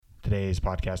Today's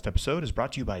podcast episode is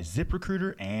brought to you by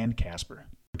ZipRecruiter and Casper.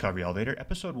 Recovery Elevator,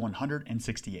 episode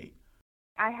 168.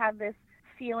 I had this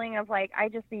feeling of like, I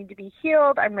just need to be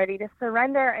healed. I'm ready to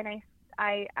surrender. And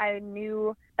I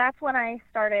knew that's when I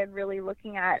started really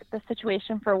looking at the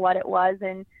situation for what it was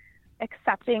and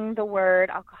accepting the word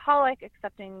alcoholic,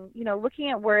 looking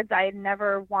at words I had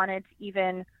never wanted to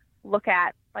even look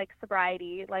at, like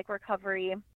sobriety, like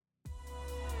recovery.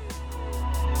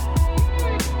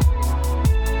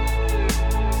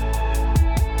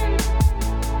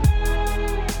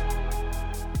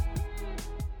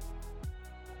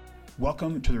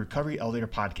 Welcome to the Recovery Elevator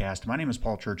podcast. My name is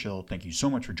Paul Churchill. Thank you so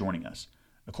much for joining us.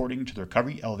 According to the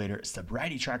Recovery Elevator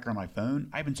sobriety tracker on my phone,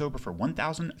 I've been sober for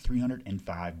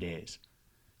 1,305 days.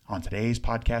 On today's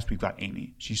podcast, we've got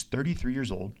Amy. She's 33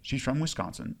 years old. She's from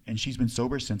Wisconsin, and she's been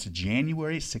sober since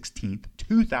January 16th,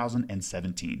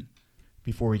 2017.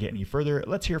 Before we get any further,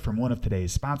 let's hear from one of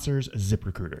today's sponsors,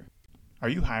 ZipRecruiter. Are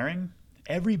you hiring?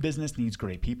 Every business needs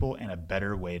great people and a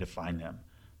better way to find them.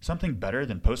 Something better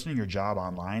than posting your job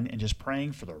online and just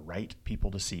praying for the right people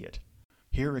to see it.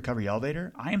 Here at Recovery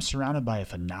Elevator, I am surrounded by a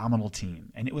phenomenal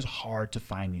team, and it was hard to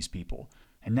find these people.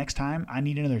 And next time I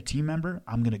need another team member,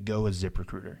 I'm going to go with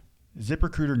ZipRecruiter.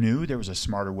 ZipRecruiter knew there was a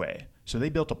smarter way, so they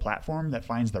built a platform that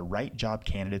finds the right job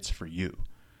candidates for you.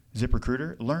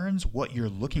 ZipRecruiter learns what you're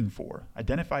looking for,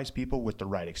 identifies people with the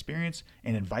right experience,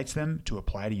 and invites them to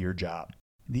apply to your job.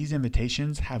 These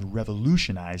invitations have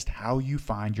revolutionized how you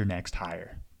find your next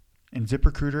hire. And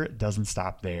ZipRecruiter doesn't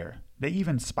stop there. They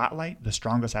even spotlight the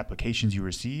strongest applications you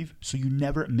receive so you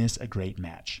never miss a great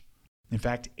match. In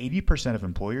fact, 80% of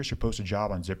employers who post a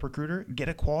job on ZipRecruiter get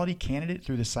a quality candidate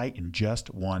through the site in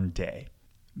just one day.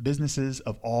 Businesses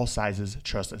of all sizes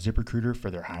trust ZipRecruiter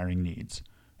for their hiring needs.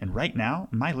 And right now,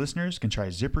 my listeners can try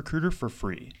ZipRecruiter for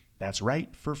free. That's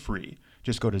right, for free.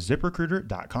 Just go to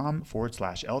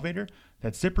ZipRecruiter.com/elevator.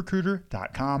 That's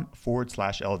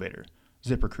ZipRecruiter.com/elevator.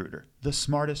 ZipRecruiter, the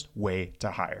smartest way to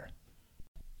hire.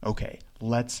 Okay,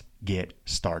 let's get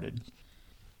started.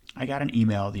 I got an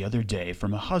email the other day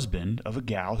from a husband of a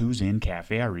gal who's in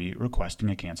Cafe RE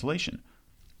requesting a cancellation.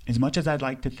 As much as I'd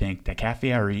like to think that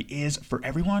Cafe RE is for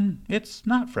everyone, it's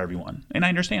not for everyone, and I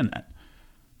understand that.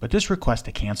 But this request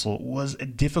to cancel was a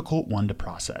difficult one to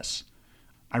process.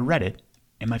 I read it,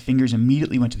 and my fingers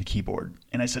immediately went to the keyboard,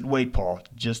 and I said, wait, Paul,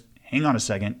 just hang on a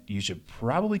second. You should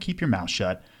probably keep your mouth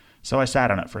shut. So I sat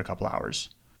on it for a couple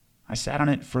hours. I sat on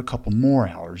it for a couple more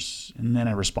hours, and then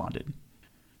I responded.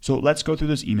 So let's go through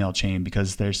this email chain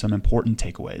because there's some important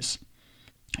takeaways.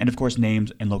 And of course,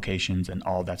 names and locations and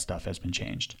all of that stuff has been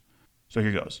changed. So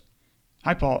here goes.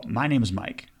 Hi, Paul. My name is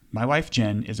Mike. My wife,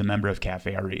 Jen, is a member of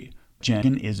Cafe RE.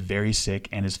 Jen is very sick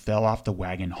and has fell off the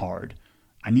wagon hard.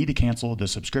 I need to cancel the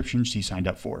subscription she signed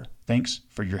up for. Thanks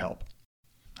for your help.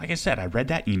 Like I said, I read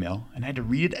that email and I had to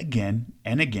read it again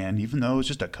and again, even though it was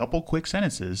just a couple quick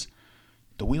sentences.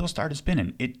 The wheels started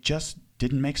spinning. It just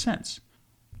didn't make sense.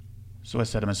 So I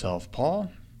said to myself,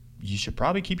 Paul, you should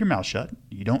probably keep your mouth shut.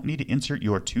 You don't need to insert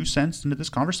your 2 cents into this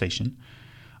conversation.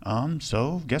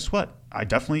 So guess what? I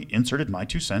definitely inserted my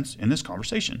 2 cents in this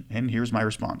conversation. And here's my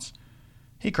response.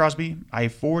 Hey, Crosby, I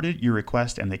forwarded your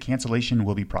request and the cancellation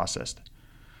will be processed.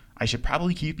 I should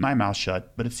probably keep my mouth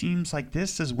shut, but it seems like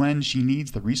this is when she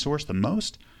needs the resource the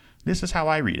most. This is how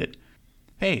I read it.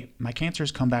 Hey, my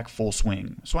cancer's come back full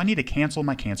swing, so I need to cancel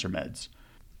my cancer meds.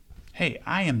 Hey,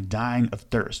 I am dying of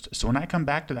thirst, so when I come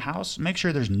back to the house, make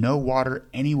sure there's no water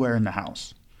anywhere in the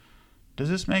house. Does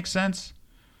this make sense?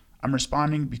 I'm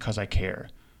responding because I care.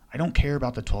 I don't care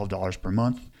about the $12 per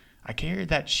month. I care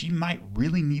that she might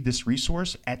really need this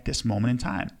resource at this moment in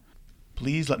time.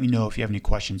 Please let me know if you have any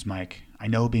questions, Mike. I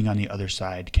know being on the other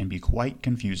side can be quite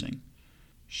confusing.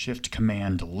 Shift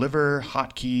command deliver,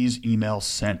 hotkeys, email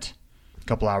sent. A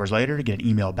couple hours later to get an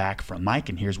email back from Mike,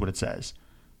 and here's what it says.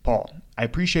 Paul, I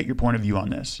appreciate your point of view on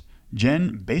this.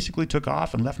 Jen basically took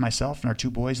off and left myself and our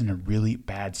 2 boys in a really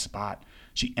bad spot.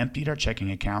 She emptied our checking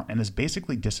account and has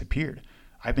basically disappeared.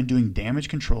 I've been doing damage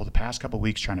control the past couple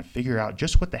weeks trying to figure out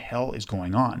just what the hell is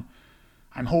going on.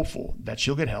 I'm hopeful that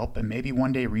she'll get help and maybe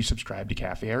one day resubscribe to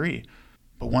Cafe RE.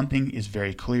 But one thing is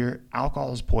very clear,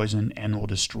 alcohol is poison and will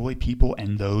destroy people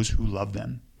and those who love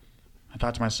them. I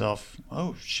thought to myself,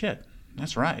 oh shit,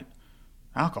 that's right.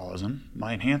 Alcoholism,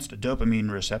 my enhanced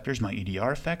dopamine receptors, my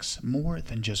EDR effects, more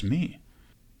than just me.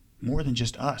 More than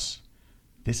just us.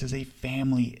 This is a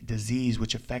family disease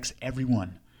which affects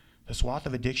everyone. The swath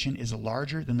of addiction is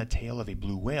larger than the tail of a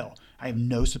blue whale. I have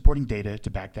no supporting data to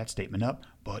back that statement up,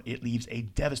 but it leaves a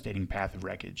devastating path of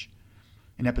wreckage.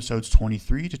 In episodes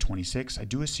 23 to 26, I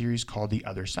do a series called The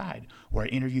Other Side, where I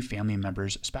interview family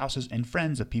members, spouses, and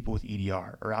friends of people with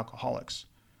EDR or alcoholics.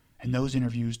 And those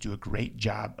interviews do a great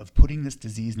job of putting this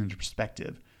disease into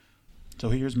perspective. So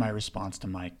here's my response to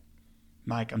Mike.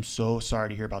 Mike, I'm so sorry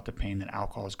to hear about the pain that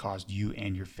alcohol has caused you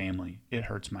and your family. It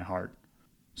hurts my heart.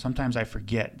 Sometimes I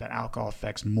forget that alcohol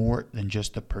affects more than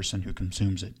just the person who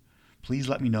consumes it. Please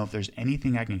let me know if there's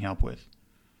anything I can help with.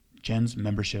 Jen's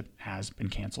membership has been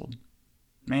canceled.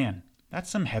 Man, that's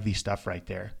some heavy stuff right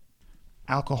there.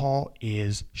 Alcohol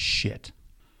is shit.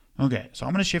 Okay, so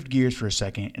I'm going to shift gears for a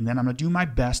second, and then I'm going to do my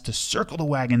best to circle the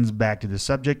wagons back to the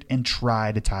subject and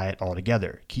try to tie it all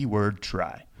together. Keyword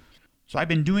try. So I've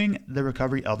been doing the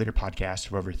Recovery Elevator podcast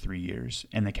for over 3 years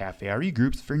and the Cafe RE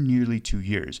groups for nearly 2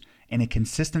 years, and a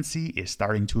consistency is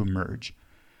starting to emerge.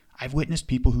 I've witnessed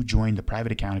people who joined the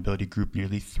private accountability group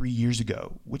nearly 3 years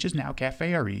ago, which is now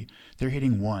Cafe RE. They're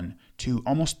hitting 1, 2,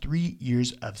 almost 3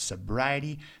 years of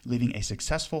sobriety, living a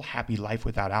successful, happy life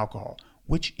without alcohol,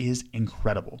 which is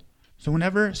incredible. So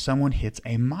whenever someone hits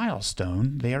a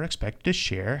milestone, they are expected to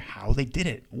share how they did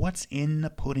it. What's in the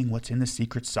pudding? What's in the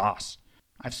secret sauce?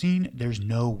 I've seen there's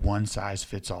no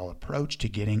one-size-fits-all approach to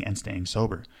getting and staying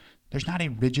sober. There's not a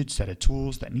rigid set of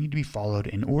tools that need to be followed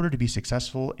in order to be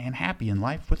successful and happy in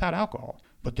life without alcohol.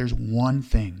 But there's one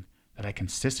thing that I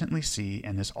consistently see,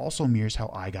 and this also mirrors how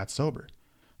I got sober.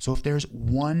 So if there's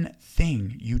one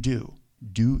thing you do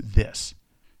this.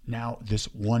 Now, this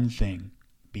one thing,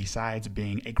 besides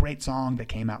being a great song that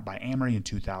came out by Amory in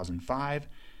 2005,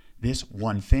 this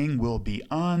one thing will be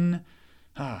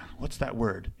what's that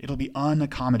word? It'll be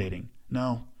unaccommodating.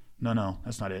 No,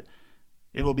 that's not it.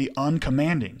 It will be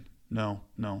uncommanding. No.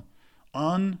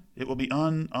 It will be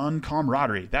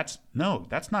uncamaraderie. That's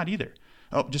not either.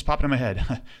 Oh, just popped in my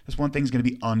head. This one thing's going to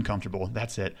be uncomfortable.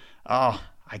 That's it. Oh,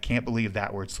 I can't believe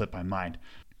that word slipped my mind.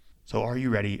 So are you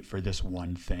ready for this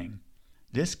one thing?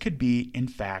 This could be, in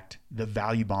fact, the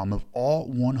value bomb of all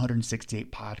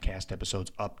 168 podcast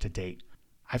episodes up to date.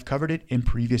 I've covered it in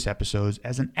previous episodes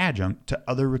as an adjunct to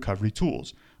other recovery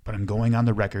tools, but I'm going on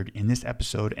the record in this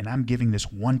episode and I'm giving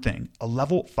this one thing a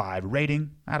level 5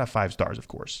 rating out of 5 stars, of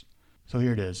course. So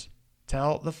here it is.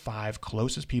 Tell the 5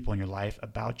 closest people in your life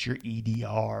about your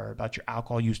EDR, about your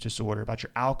alcohol use disorder, about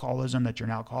your alcoholism, that you're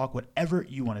an alcoholic, whatever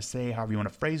you want to say, however you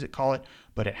want to phrase it, call it,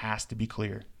 but it has to be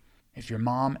clear. If your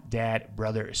mom, dad,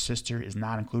 brother, or sister is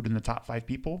not included in the top 5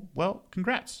 people, well,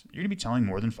 congrats. You're going to be telling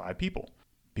more than 5 people,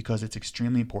 because it's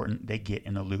extremely important they get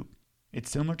in the loop. It's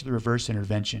similar to the reverse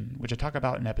intervention, which I talk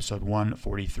about in episode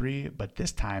 143, but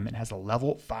this time it has a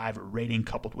level 5 rating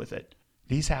coupled with it.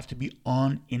 These have to be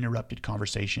uninterrupted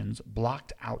conversations,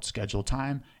 blocked out scheduled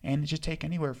time, and it should take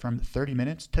anywhere from 30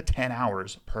 minutes to 10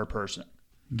 hours per person.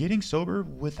 Getting sober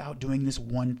without doing this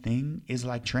one thing is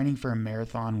like training for a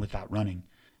marathon without running.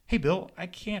 Hey Bill, I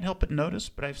can't help but notice,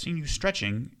 but I've seen you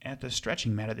stretching at the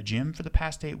stretching mat at the gym for the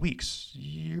past 8 weeks.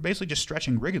 You're basically just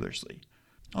stretching rigorously.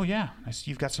 Oh yeah, I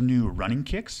see you've got some new running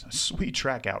kicks. A sweet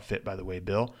track outfit, by the way,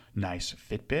 Bill. Nice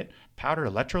Fitbit. Powder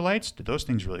electrolytes. Do those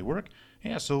things really work?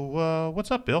 Yeah, so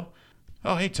what's up, Bill?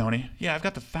 Oh, hey, Tony. Yeah, I've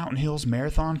got the Fountain Hills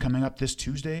Marathon coming up this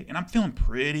Tuesday, and I'm feeling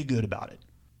pretty good about it.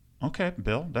 Okay,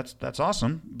 Bill, that's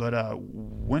awesome, but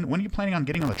when are you planning on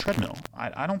getting on the treadmill?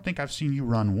 I don't think I've seen you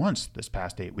run once this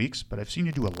past 8 weeks, but I've seen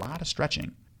you do a lot of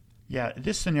stretching. Yeah,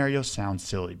 this scenario sounds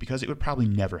silly because it would probably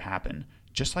never happen.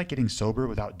 Just like getting sober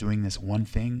without doing this one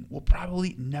thing will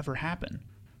probably never happen.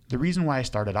 The reason why I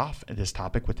started off this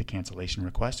topic with the cancellation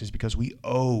request is because we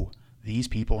owe these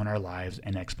people in our lives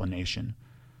an explanation.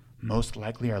 Most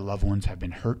likely our loved ones have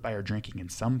been hurt by our drinking in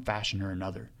some fashion or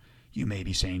another. You may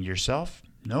be saying to yourself,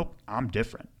 nope, I'm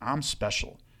different. I'm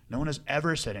special. No one has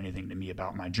ever said anything to me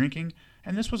about my drinking,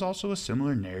 and this was also a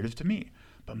similar narrative to me.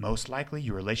 But most likely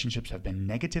your relationships have been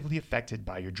negatively affected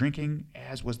by your drinking,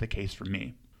 as was the case for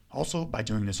me. Also, by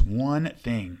doing this one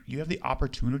thing, you have the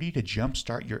opportunity to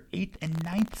jumpstart your 8th and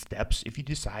 9th steps if you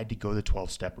decide to go the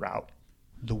 12-step route.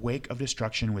 The wake of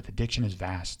destruction with addiction is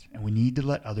vast, and we need to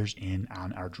let others in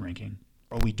on our drinking,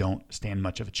 or we don't stand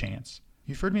much of a chance.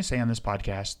 You've heard me say on this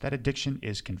podcast that addiction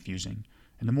is confusing,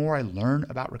 and the more I learn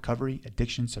about recovery,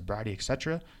 addiction, sobriety,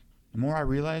 etc., the more I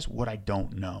realize what I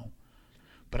don't know.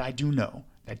 But I do know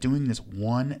that doing this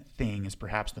one thing is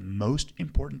perhaps the most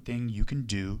important thing you can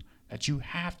do, that you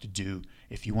have to do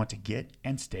if you want to get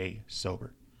and stay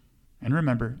sober. And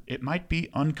remember, it might be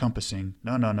encompassing.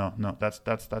 No,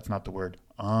 that's not the word.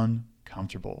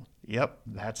 Uncomfortable. Yep,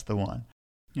 that's the one.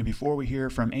 And before we hear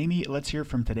from Amy, let's hear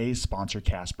from today's sponsor,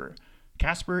 Casper.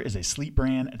 Casper is a sleep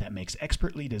brand that makes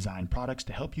expertly designed products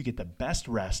to help you get the best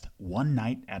rest one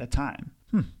night at a time.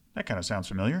 That kind of sounds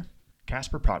familiar.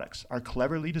 Casper products are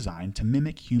cleverly designed to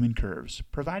mimic human curves,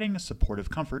 providing a supportive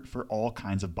comfort for all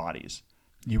kinds of bodies.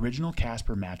 The original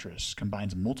Casper mattress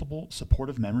combines multiple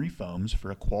supportive memory foams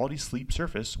for a quality sleep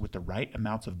surface with the right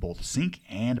amounts of both sink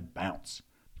and bounce.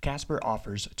 Casper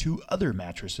offers two other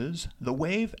mattresses, the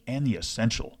Wave and the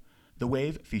Essential. The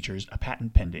Wave features a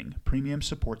patent-pending premium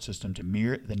support system to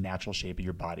mirror the natural shape of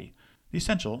your body. The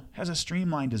Essential has a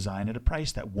streamlined design at a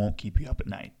price that won't keep you up at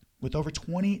night. With over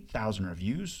 20,000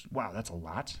 reviews, wow, that's a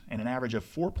lot, and an average of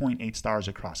 4.8 stars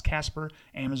across Casper,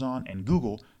 Amazon, and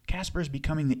Google, Casper is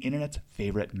becoming the internet's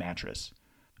favorite mattress.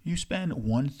 You spend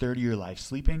 1/3 of your life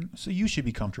sleeping, so you should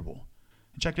be comfortable.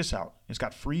 And check this out. It's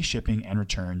got free shipping and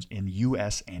returns in the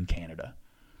US and Canada.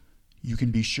 You can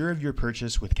be sure of your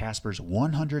purchase with Casper's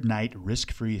 100-night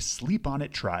risk-free Sleep On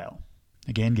It trial.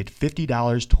 Again, get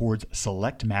 $50 towards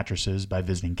select mattresses by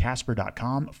visiting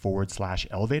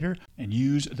casper.com/elevator and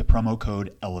use the promo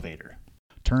code ELEVATOR.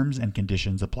 Terms and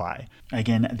conditions apply.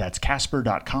 Again, that's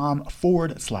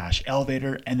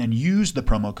casper.com/elevator and then use the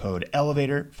promo code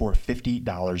ELEVATOR for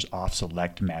 $50 off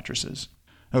select mattresses.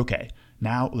 Okay,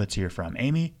 now let's hear from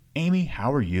Amy. Amy,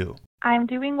 how are you? I'm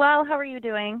doing well. How are you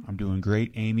doing? I'm doing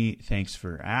great, Amy. Thanks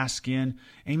for asking.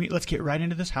 Amy, let's get right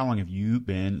into this. How long have you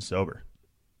been sober?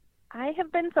 I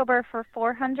have been sober for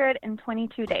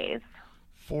 422 days.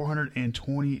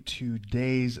 422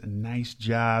 days. Nice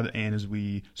job. And as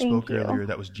we spoke earlier,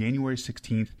 that was January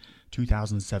 16th,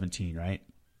 2017, right?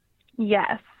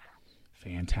 Yes.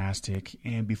 Fantastic.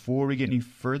 And before we get any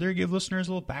further, give listeners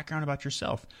a little background about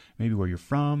yourself. Maybe where you're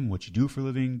from, what you do for a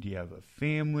living, do you have a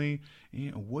family?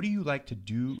 What do you like to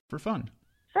do for fun?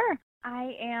 Sure.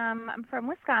 I'm from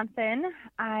Wisconsin.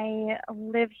 I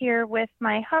live here with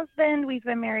my husband. We've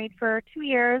been married for 2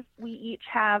 years. We each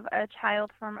have a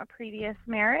child from a previous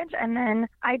marriage. And then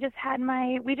we just had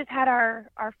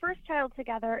our first child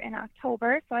together in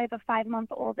October. So I have a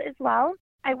 5-month-old as well.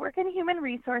 I work in human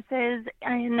resources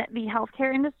in the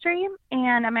healthcare industry,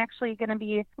 and I'm actually going to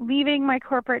be leaving my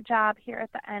corporate job here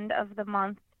at the end of the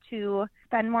month to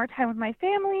spend more time with my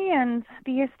family and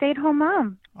be a stay-at-home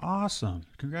mom. Awesome.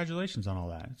 Congratulations on all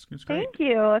that. It's great. Thank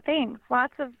you. Thanks.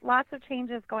 Lots of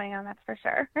changes going on, that's for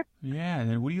sure. Yeah. And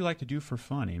then what do you like to do for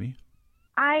fun, Amy?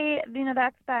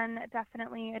 That's been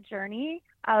definitely a journey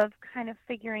of kind of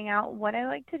figuring out what I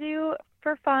like to do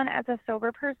for fun as a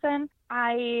sober person.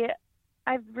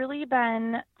 I've really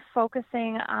been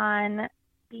focusing on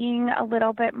being a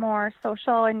little bit more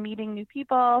social and meeting new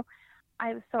people.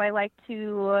 I like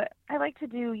to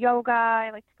do yoga.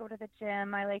 I like to go to the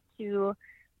gym. I like to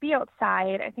be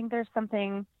outside. I think there's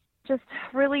something just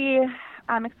really,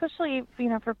 especially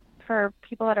for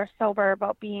people that are sober,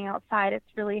 about being outside. It's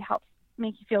really helps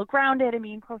make you feel grounded and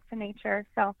being close to nature.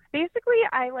 So basically,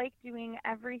 I like doing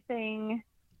everything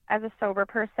as a sober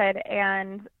person,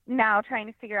 and now trying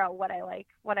to figure out what I like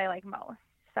most.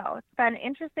 So it's been an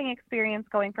interesting experience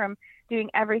going from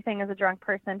doing everything as a drunk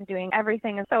person to doing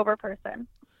everything as a sober person.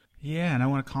 Yeah, and I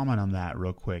want to comment on that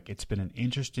real quick. It's been an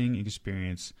interesting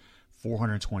experience,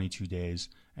 422 days,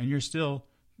 and you're still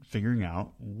figuring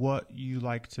out what you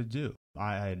like to do.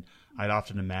 I'd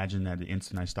often imagine that the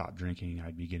instant I stopped drinking,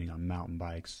 I'd be getting on mountain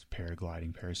bikes,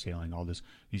 paragliding, parasailing, all these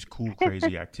cool,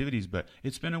 crazy activities, but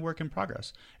it's been a work in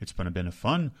progress. It's been a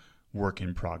fun work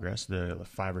in progress. The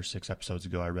 5 or 6 episodes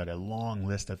ago, I read a long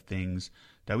list of things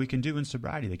that we can do in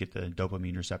sobriety that get the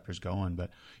dopamine receptors going.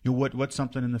 But what's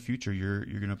something in the future you're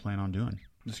going to plan on doing?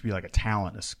 This could be like a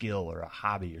talent, a skill, or a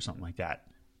hobby or something like that.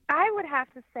 I would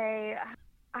have to say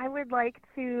I would like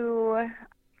to.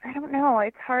 I don't know.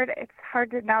 It's hard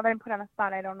to, now that I'm put on the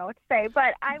spot, I don't know what to say.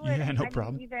 But I would. Yeah, no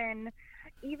problem.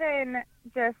 Even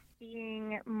just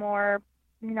being more,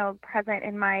 present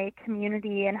in my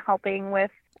community and helping with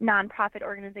nonprofit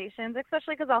organizations,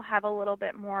 especially because I'll have a little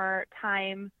bit more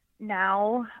time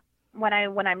now when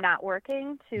I'm not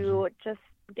working to just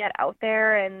get out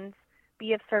there and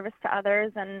be of service to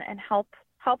others and help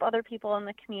other people in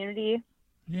the community.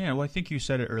 Yeah, well, I think you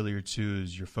said it earlier too,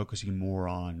 is you're focusing more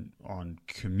on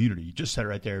community. You just said it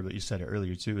right there, but you said it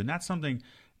earlier too. And that's something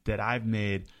that I've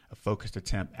made a focused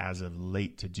attempt as of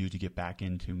late to do, to get back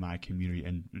into my community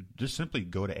and just simply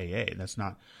go to AA. That's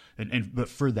not, but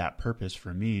for that purpose,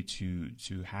 for me to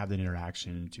have that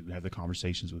interaction, to have the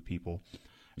conversations with people.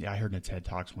 Yeah, I heard in a TED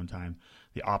Talks one time,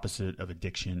 the opposite of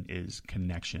addiction is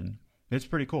connection. It's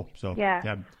pretty cool. So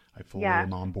yeah I fully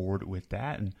am on board with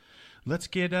that. And let's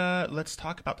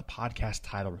talk about the podcast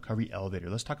title, Recovery Elevator.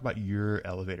 Let's talk about your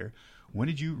elevator. When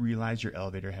did you realize your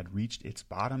elevator had reached its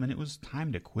bottom and it was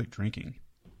time to quit drinking?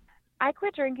 I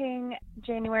quit drinking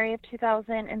January of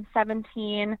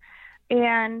 2017,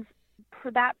 and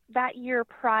for that year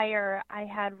prior,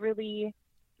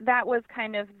 that was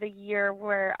kind of the year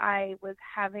where I was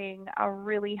having a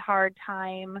really hard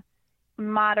time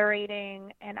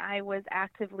moderating, and I was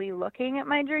actively looking at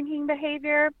my drinking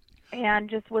behavior and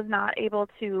just was not able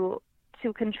to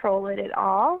control it at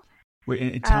all. Wait,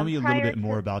 and tell me a little bit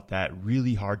more to, about that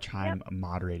really hard time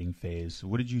moderating phase.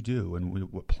 What did you do,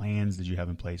 and what plans did you have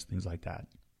in place, things like that?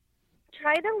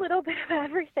 Tried a little bit of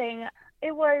everything.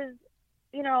 It was,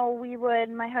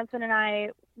 my husband and I,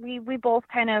 we both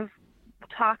kind of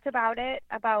talked about it,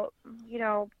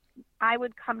 I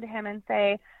would come to him and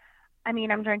say,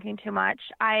 I'm drinking too much.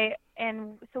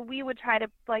 And so we would try to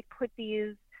put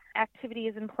these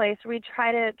activities in place. We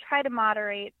try to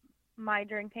moderate my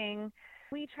drinking.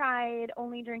 We tried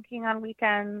only drinking on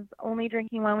weekends, only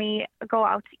drinking when we go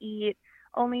out to eat,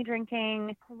 only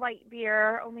drinking light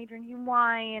beer, only drinking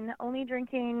wine, only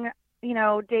drinking,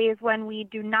 days when we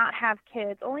do not have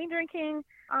kids, only drinking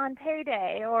on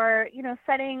payday, or,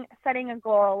 setting a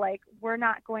goal like we're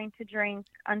not going to drink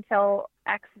until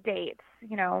X dates,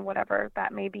 whatever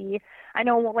that may be. I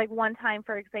know one time,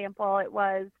 for example, it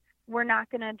was, we're not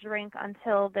going to drink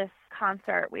until this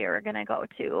concert we were going to go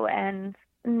to. And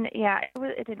yeah,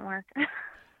 it didn't work.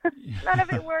 None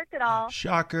of it worked at all.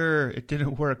 Shocker. It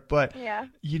didn't work. But yeah.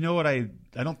 You know what I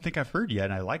don't think I've heard yet,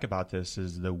 and I like about this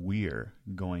is the we're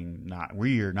not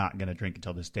going to drink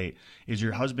until this date. Is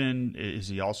your husband, is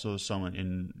he also someone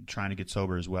in trying to get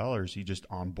sober as well, or is he just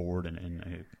on board and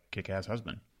a kick-ass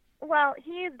husband? Well,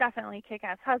 he is definitely a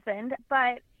kick-ass husband,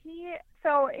 but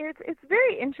it's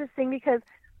very interesting because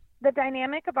the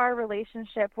dynamic of our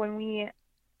relationship when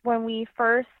we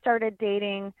first started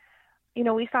dating,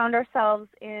 we found ourselves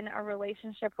in a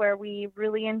relationship where we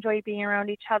really enjoyed being around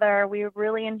each other. We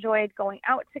really enjoyed going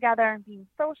out together and being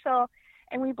social,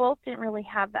 and we both didn't really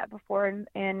have that before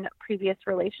in previous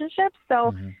relationships.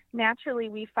 So naturally,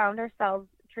 we found ourselves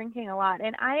drinking a lot,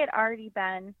 and I had already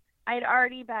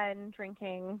been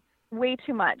drinking way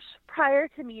too much prior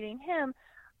to meeting him.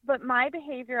 But my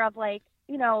behavior of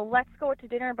let's go to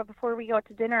dinner, but before we go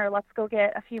to dinner, let's go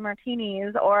get a few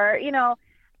martinis, or,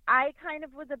 I kind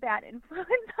of was a bad influence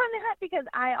on that because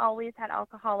I always had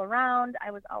alcohol around.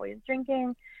 I was always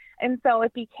drinking. And so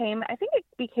it became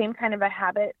kind of a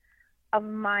habit of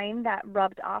mine that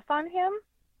rubbed off on him.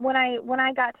 When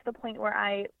I got to the point where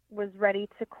I was ready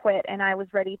to quit and I was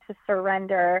ready to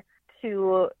surrender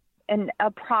to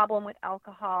a problem with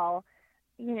alcohol,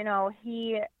 he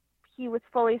was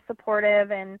fully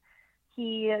supportive, and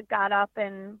he got up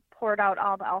and poured out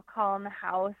all the alcohol in the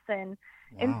house. And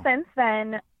since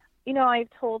then, I've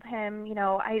told him,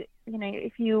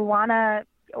 if you want to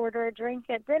order a drink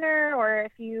at dinner, or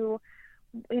if you,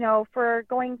 for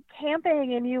going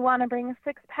camping and you want to bring a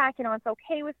 6-pack, it's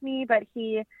okay with me. But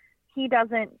he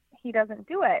doesn't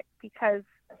do it because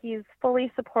he's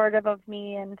fully supportive of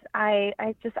me. And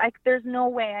there's no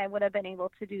way I would have been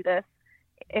able to do this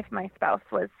if my spouse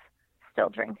was still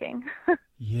drinking.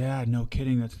 Yeah, no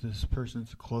kidding. That's this person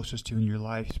that's the closest to in your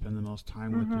life, you spend the most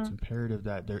time with. It's imperative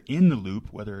that they're in the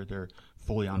loop, whether they're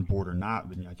fully on board or not.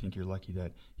 But I think you're lucky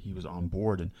that he was on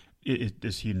board. And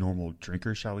is he a normal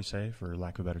drinker, shall we say, for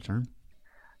lack of a better term?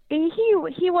 He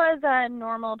was a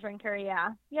normal drinker,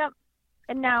 yeah. Yep.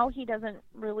 And now he doesn't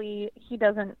really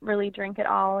drink at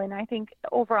all. And I think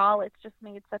overall it's just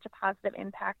made such a positive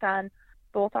impact on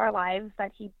both our lives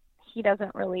that he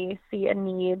doesn't really see a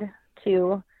need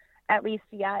to, at least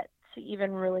yet, to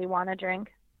even really want to drink.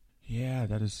 Yeah,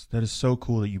 that is so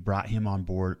cool that you brought him on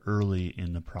board early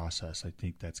in the process. I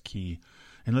think that's key.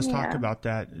 And let's talk about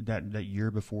that year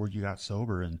before you got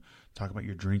sober, and talk about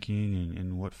your drinking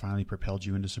and what finally propelled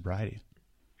you into sobriety.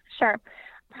 Sure.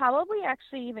 Probably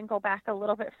actually even go back a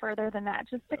little bit further than that,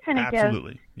 just to kind of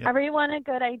give everyone a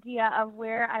good idea of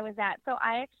where I was at. So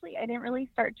I didn't really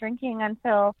start drinking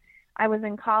until I was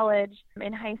in college.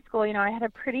 In high school, I had a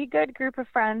pretty good group of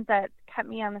friends that kept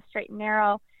me on the straight and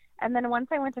narrow. And then once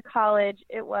I went to college,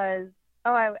 it was,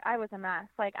 I was a mess.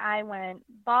 I went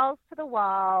balls to the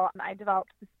wall. I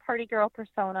developed this party girl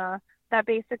persona that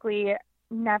basically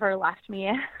never left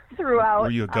me throughout Were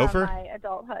you a gopher? My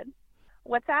adulthood.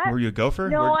 What's that? Were you a gopher?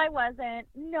 No, I wasn't.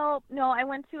 No, I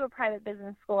went to a private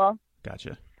business school.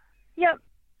 Gotcha. Yep.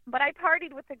 But I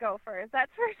partied with the Gophers,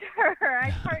 that's for sure.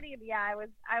 I partied,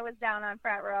 I was down on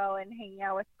frat row and hanging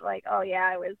out with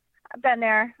I've been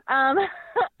there.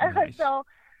 Nice. So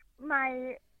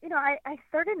I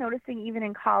started noticing even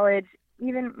in college,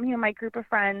 my group of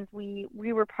friends, we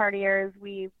were partiers,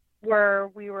 we were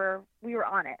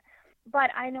on it.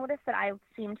 but I noticed that I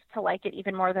seemed to like it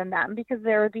even more than them, because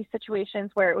there would be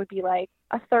situations where it would be like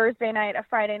a Thursday night, a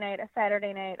Friday night, a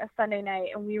Saturday night, a Sunday night,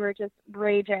 and we were just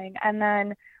raging. And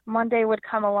then Monday would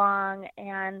come along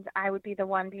and I would be the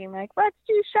one being like, let's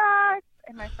do shots.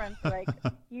 And my friends were like,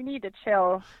 you need to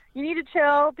chill. You need to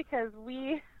chill because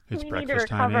we need to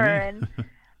recover. And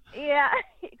yeah,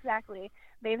 exactly.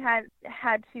 They've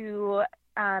had to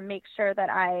make sure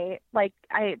that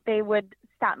they would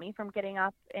stop me from getting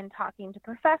up and talking to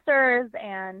professors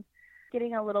and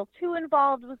getting a little too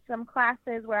involved with some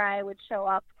classes where I would show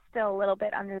up still a little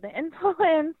bit under the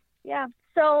influence. Yeah.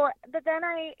 So, but then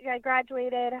I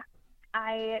graduated.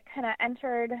 I kind of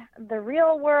entered the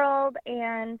real world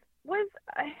and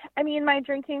my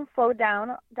drinking slowed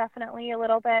down definitely a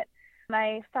little bit.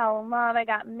 I fell in love. I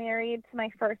got married to my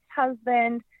first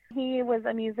husband. He was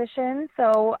a musician,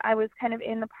 so I was kind of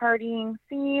in the partying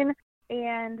scene,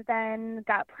 and then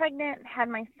got pregnant, had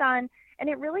my son. And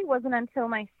it really wasn't until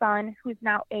my son, who's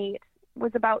now 8,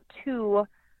 was about 2,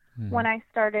 when I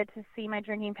started to see my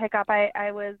drinking pick up.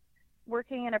 I was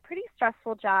working in a pretty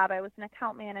stressful job. I was an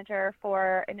account manager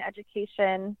for an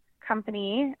education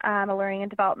company, a learning and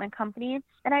development company.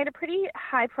 And I had a pretty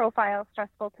high profile,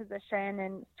 stressful position,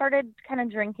 and started kind of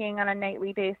drinking on a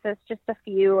nightly basis, just a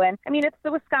few. And I mean, it's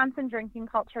the Wisconsin drinking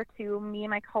culture too. Me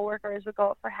and my coworkers would go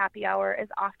out for happy hour as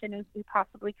often as we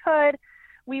possibly could.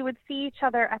 We would see each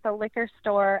other at the liquor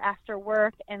store after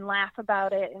work and laugh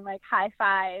about it and like high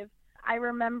five. I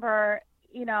remember,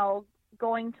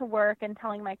 going to work and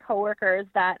telling my coworkers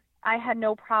that I had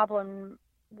no problem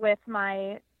with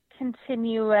my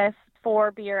continuous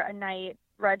 4 beer a night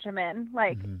regimen.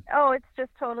 Like, oh, it's just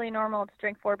totally normal to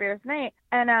drink 4 beers a night.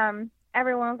 And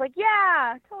everyone was like,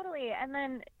 yeah, totally. And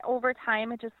then over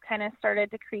time, it just kind of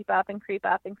started to creep up and creep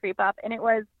up and creep up. And it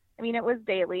was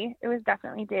daily. It was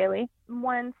definitely daily.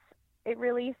 Once it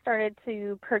really started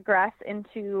to progress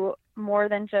into more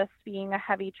than just being a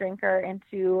heavy drinker,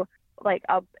 into like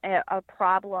a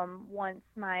problem, once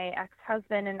my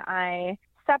ex-husband and I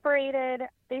separated,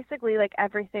 basically like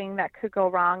everything that could go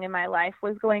wrong in my life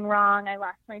was going wrong. I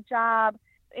lost my job,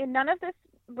 and none of this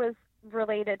was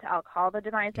related to alcohol. The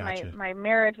demise of my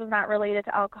marriage was not related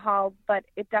to alcohol, but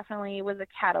it definitely was a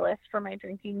catalyst for my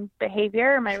drinking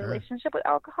behavior. My relationship with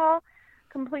alcohol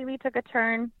completely took a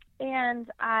turn, and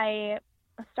I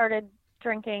started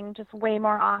drinking just way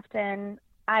more often.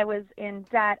 I was in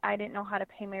debt. I didn't know how to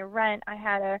pay my rent. I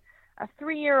had a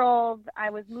 3-year-old. I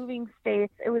was moving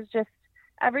states. It was just,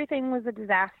 everything was a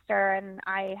disaster, and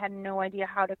I had no idea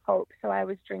how to cope. So I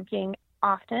was drinking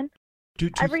often,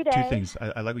 every day. 2 things.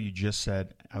 I like what you just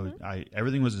said.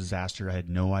 Everything was a disaster. I had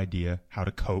no idea how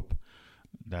to cope.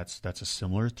 That's a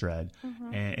similar thread.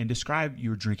 And describe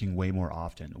your drinking way more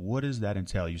often. What does that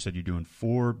entail? You said you're doing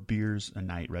 4 beers a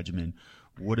night regimen.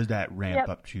 What does that ramp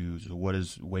up to? So what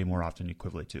is way more often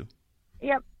equivalent to?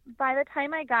 Yep. By the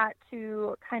time I got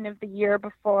to kind of the year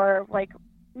before,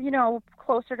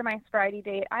 closer to my sobriety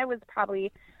date, I was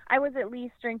at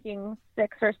least drinking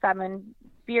 6 or 7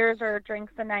 beers or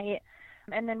drinks a night,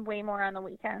 and then way more on the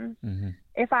weekends.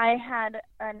 If I had,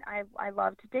 I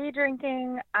loved day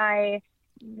drinking. I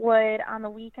would on the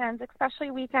weekends,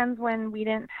 especially weekends when we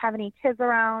didn't have any kids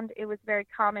around, it was very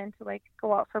common to like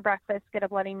go out for breakfast, get a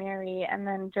Bloody Mary, and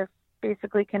then just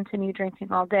basically continue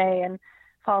drinking all day and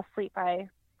fall asleep by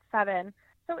 7.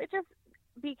 So it just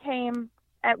became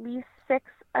at least 6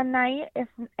 a night,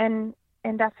 and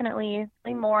definitely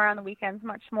more on the weekends,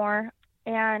 much more.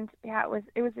 And yeah, it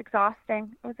was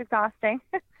exhausting. It was exhausting.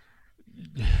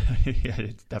 Yeah,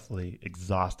 it's definitely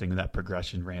exhausting when that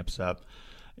progression ramps up.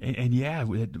 And yeah,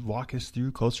 walk us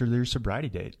through closer to your sobriety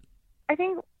date. I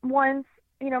think once,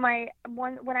 when I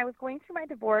was going through my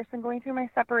divorce and going through my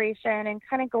separation and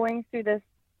kind of going through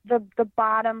the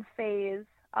bottom phase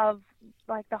of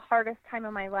like the hardest time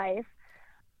of my life,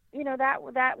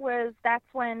 that's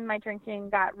when my drinking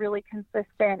got really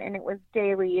consistent, and it was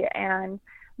daily. And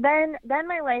then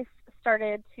my life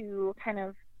started to kind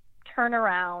of turn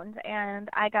around, and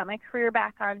I got my career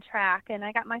back on track, and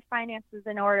I got my finances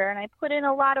in order, and I put in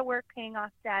a lot of work paying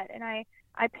off debt, and I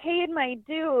paid my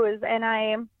dues, and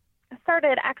I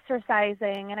started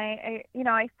exercising, and I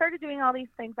started doing all these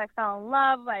things. I fell in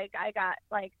love. Like, I got,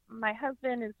 like, my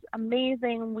husband is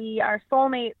amazing. We are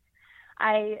soulmates.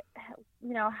 I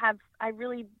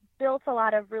really built a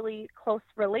lot of really close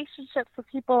relationships with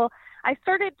people. I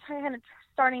started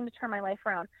starting to turn my life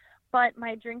around, but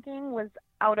my drinking was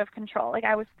out of control. Like,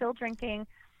 I was still drinking,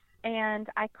 and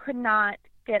I could not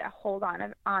get a hold on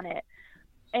it.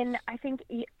 And I think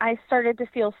I started to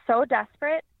feel so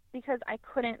desperate because I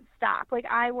couldn't stop. Like,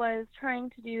 I was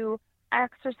trying to do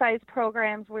exercise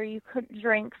programs where you couldn't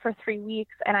drink for 3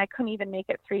 weeks, and I couldn't even make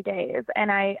it 3 days.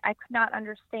 And I could not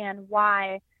understand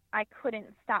why I couldn't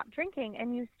stop drinking.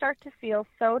 And you start to feel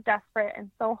so desperate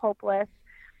and so hopeless.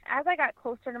 As I got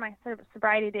closer to my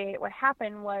sobriety date, what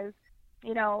happened was,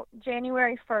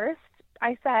 January 1st,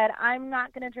 I said, I'm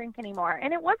not going to drink anymore.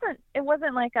 And it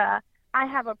wasn't like I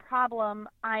have a problem,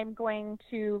 I'm going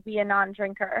to be a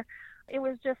non-drinker. It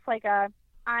was just like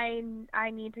I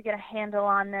need to get a handle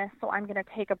on this, so I'm going to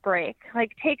take a break.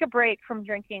 Like, take a break from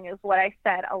drinking is what I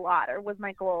said a lot, or was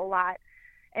my goal a lot.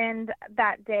 And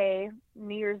that day,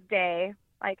 New Year's Day,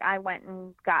 I went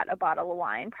and got a bottle of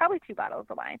wine, probably 2 bottles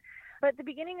of wine. But at the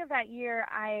beginning of that year,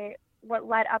 what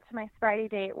led up to my sobriety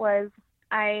date was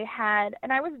I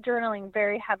was journaling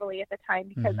very heavily at the time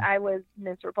because I was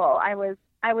miserable. I was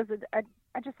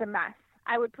just a mess.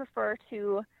 I would prefer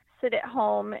to sit at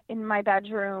home in my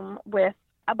bedroom with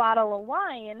a bottle of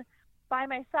wine by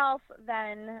myself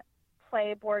than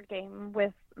play a board game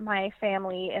with my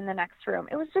family in the next room.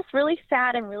 It was just really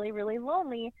sad and really, really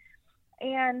lonely.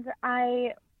 And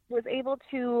I was able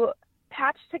to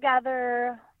patch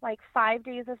together 5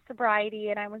 days of sobriety,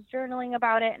 and I was journaling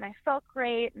about it, and I felt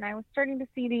great, and I was starting to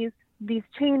see these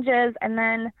changes. And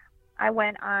then I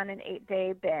went on an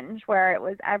 8-day binge where it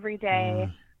was every day,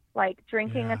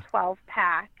 drinking a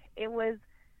 12-pack.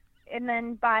 And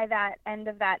then by that end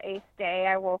of that 8th day,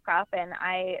 I woke up and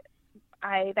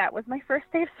that was my first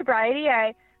day of sobriety.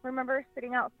 I remember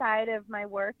sitting outside of my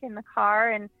work in the car,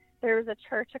 and there was a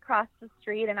church across the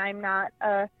street, and I'm not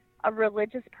a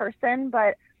religious person,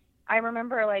 but I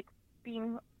remember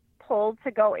being pulled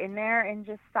to go in there and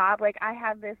just sob. I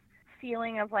have this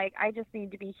feeling of I just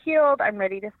need to be healed. I'm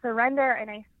ready to surrender.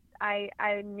 And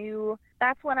I knew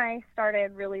that's when I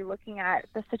started really looking at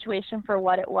the situation for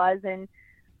what it was and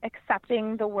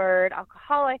accepting the word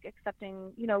alcoholic,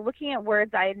 looking at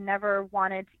words I had never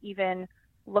wanted to even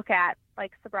look at,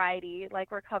 like sobriety,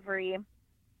 like recovery.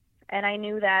 And I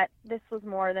knew that this was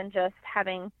more than just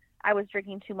I was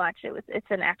drinking too much. It's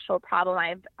an actual problem.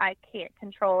 I can't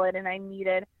control it, and I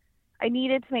needed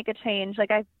to make a change.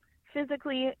 I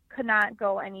physically could not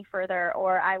go any further,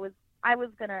 or I was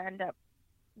going to end up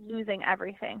losing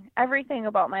everything. Everything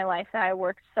about my life that I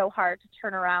worked so hard to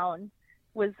turn around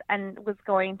was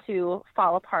going to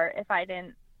fall apart if I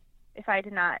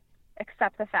did not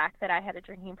accept the fact that I had a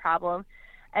drinking problem.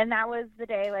 And that was the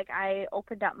day, I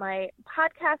opened up my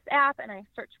podcast app and I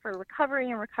searched for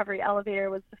recovery, and Recovery Elevator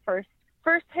was the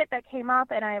first hit that came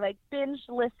up, and I binge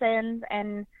listened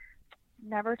and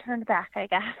never turned back, I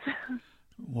guess.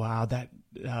 Wow,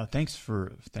 thanks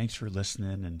for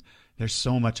listening. And there's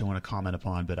so much I want to comment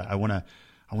upon, but I want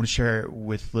to share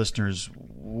with listeners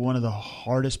one of the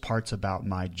hardest parts about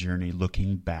my journey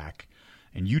looking back.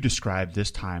 And you described this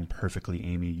time perfectly,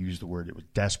 Amy. You used the word, it was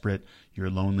desperate, you're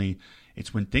lonely.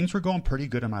 It's when things were going pretty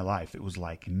good in my life. It was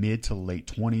mid to late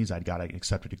 20s. I'd got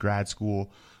accepted to grad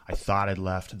school. I thought I'd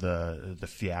left the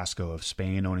fiasco of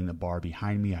Spain owning the bar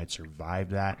behind me. I'd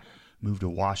survived that, moved to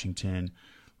Washington,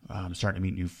 starting to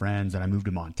meet new friends. And I moved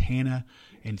to Montana,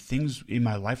 and things in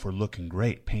my life were looking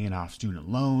great, paying off student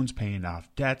loans, paying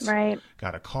off debts, right.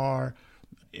 Got a car.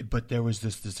 But there was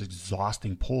this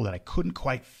exhausting pull that I couldn't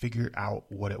quite figure out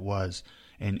what it was.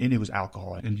 And it was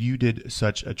alcohol. And you did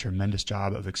such a tremendous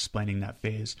job of explaining that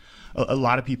phase. A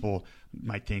lot of people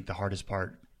might think the hardest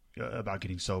part about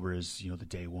getting sober is, the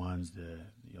day ones, the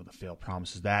failed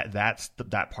promises. That's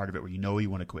that part of it where you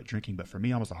want to quit drinking. But for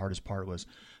me, almost the hardest part was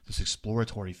this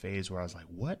exploratory phase where I was like,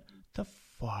 what the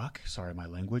fuck, sorry my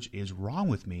language, is wrong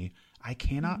with me? I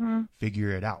cannot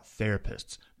figure it out.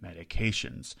 Therapists,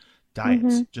 medications,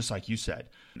 diets, just like you said,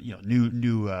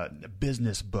 new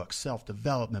business books,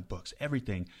 self-development books,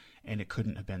 everything. And it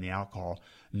couldn't have been the alcohol.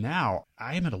 Now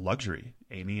I am at a luxury,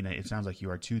 Amy, and it sounds like you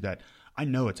are too, that I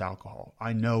know it's alcohol.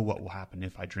 I know what will happen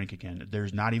if I drink again.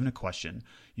 There's not even a question,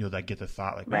 that I get the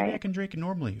thought maybe I can drink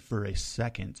normally for a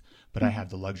second, but I have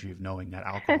the luxury of knowing that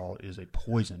alcohol is a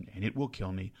poison and it will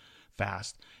kill me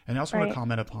fast. And I also want to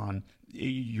comment upon,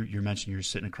 you mentioned you're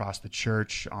sitting across the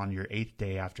church on your 8th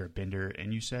day after a bender,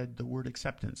 and you said the word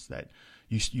acceptance, that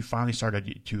you finally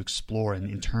started to explore and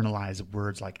internalize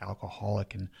words like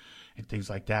alcoholic and things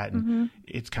like that. And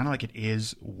it's kind of like it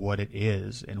is what it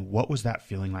is. And what was that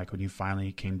feeling like when you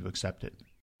finally came to accept it?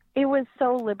 It was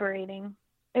so liberating.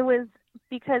 It was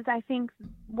because I think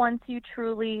once you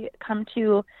truly come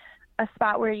to a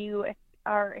spot where you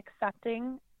are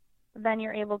accepting, then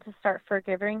you're able to start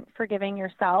forgiving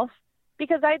yourself.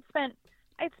 Because I'd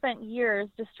spent years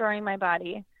destroying my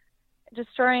body,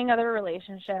 destroying other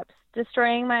relationships,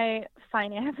 destroying my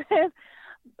finances,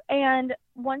 And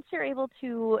once you're able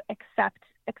to accept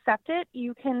it,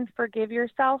 you can forgive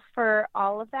yourself for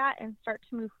all of that and start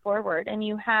to move forward. And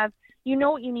you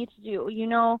know what you need to do. You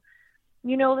know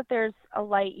that there's a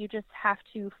light. You just have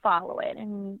to follow it.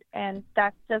 And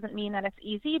that doesn't mean that it's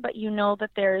easy, but you know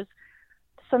that there's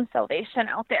some salvation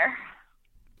out there.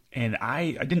 And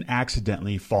I didn't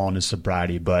accidentally fall into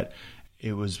sobriety, but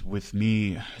it was with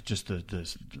me just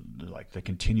the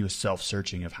continuous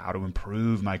self-searching of how to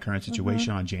improve my current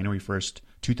situation. On January 1st,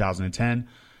 2010.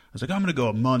 I was like, I'm going to go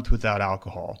a month without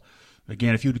alcohol.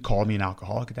 Again, if you'd called me an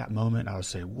alcoholic at that moment, I would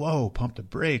say, whoa, pump the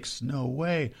brakes. No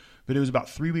way. But it was about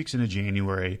 3 weeks into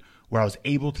January where I was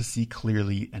able to see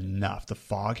clearly enough. The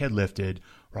fog had lifted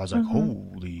where I was like,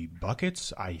 holy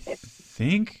buckets, I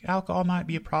think alcohol might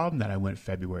be a problem. Then I went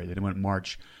February, then I went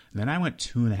March, and then I went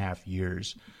 2.5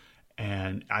 years.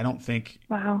 And I don't think,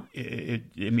 wow.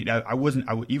 I wasn't,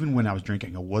 even when I was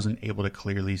drinking, I wasn't able to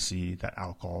clearly see that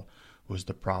alcohol was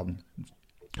the problem.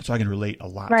 So I can relate a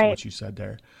lot to what you said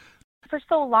there. For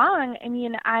so long, I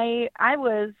mean, I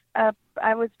was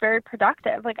very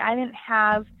productive. Like, I didn't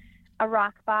have a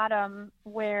rock bottom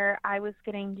where I was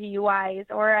getting DUIs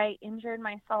or I injured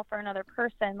myself or another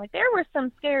person. Like, there were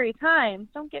some scary times.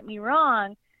 Don't get me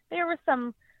wrong. There were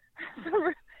some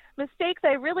mistakes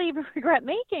I really regret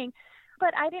making,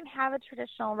 but I didn't have a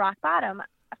traditional rock bottom.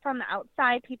 From the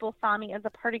outside, people saw me as a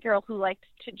party girl who liked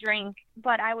to drink,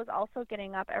 but I was also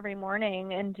getting up every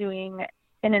morning and doing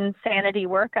an insanity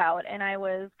workout, and I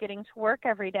was getting to work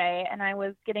every day, and I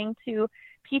was getting to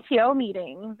PTO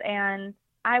meetings, and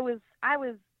I was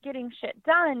getting shit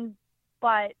done,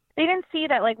 but they didn't see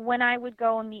that, like, when I would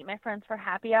go and meet my friends for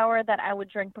happy hour, that I would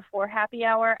drink before happy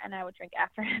hour and I would drink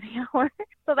after happy hour.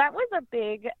 So that was a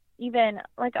big, even,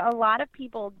 like, a lot of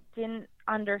people didn't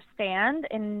understand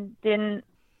and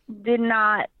did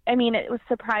not, I mean, it was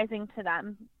surprising to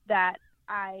them that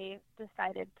I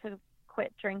decided to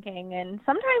quit drinking. And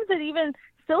sometimes it even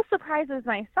still surprises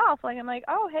myself. Like, I'm like,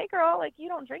 oh, hey girl, like, you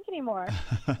don't drink anymore.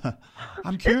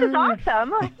 I'm curious. This is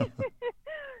awesome.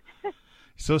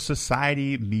 So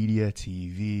society, media,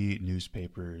 TV,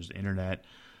 newspapers, internet,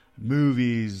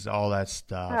 movies, all that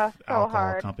stuff, so alcohol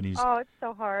hard. companies. Oh, it's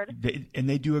so hard.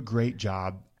 They do a great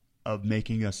job of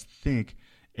making us think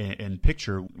and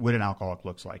picture what an alcoholic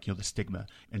looks like. You know, the stigma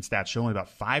and stats show only about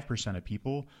 5% of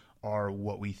people are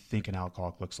what we think an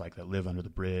alcoholic looks like, that live under the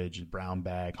bridge, brown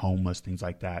bag, homeless, things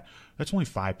like that. That's only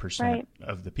 5%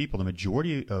 of the people. The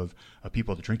majority of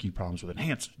people with drinking problems with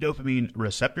enhanced dopamine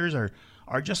receptors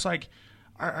are just like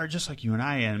you and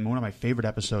I. And one of my favorite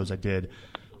episodes I did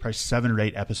probably 7 or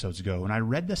 8 episodes ago, when I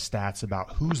read the stats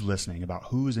about who's listening, about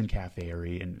who's in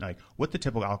cafeteria, and like what the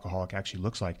typical alcoholic actually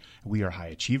looks like. We are high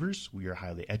achievers. We are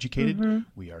highly educated.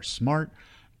 We are smart.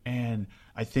 And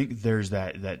I think there's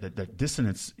that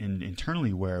dissonance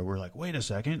internally where we're like, wait a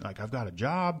second, like, I've got a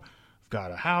job, I've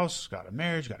got a house, got a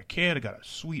marriage, got a kid, I got a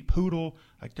sweet poodle.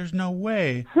 Like, there's no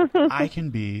way I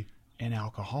can be an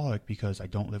alcoholic because I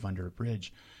don't live under a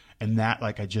bridge. And that,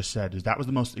 like I just said, that was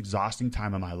the most exhausting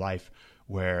time of my life,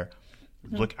 where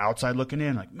look outside looking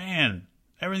in, like, man,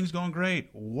 everything's going great.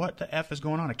 What the F is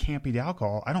going on? It can't be the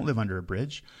alcohol. I don't live under a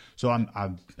bridge. So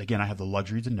I'm again, I have the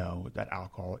luxury to know that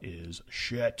alcohol is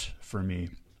shit for me.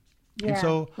 Yeah, and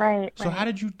so, right. How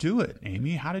did you do it,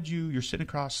 Amy? How did you're sitting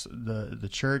across the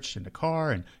church in the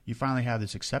car and you finally have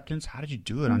this acceptance. How did you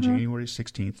do it on January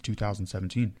 16th,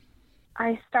 2017?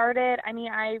 I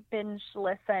binge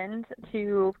listened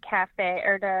to Cafe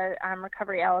or the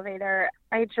Recovery Elevator.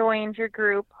 I joined your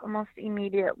group almost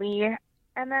immediately.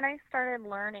 And then I started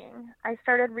learning. I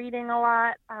started reading a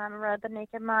lot, read The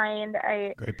Naked Mind.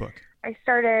 Great book. I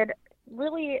started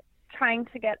really trying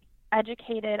to get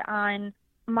educated on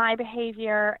my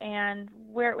behavior and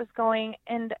where it was going.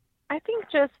 And I think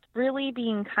just really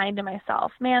being kind to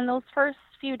myself. Man, those first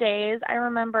few days, I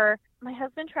remember my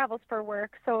husband travels for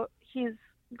work, so he's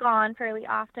gone fairly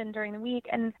often during the week.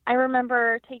 And I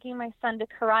remember taking my son to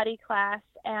karate class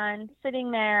and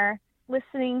sitting there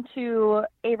listening to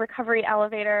a Recovery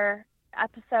Elevator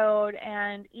episode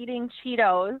and eating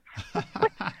Cheetos.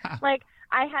 Like,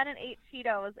 I hadn't ate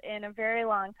Cheetos in a very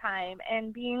long time,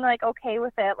 and being like okay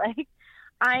with it. Like,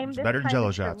 it's better than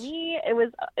Jell-O shots. For me, it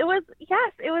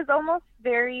was almost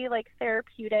very like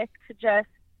therapeutic to just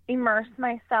immerse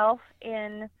myself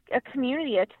in a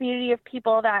community of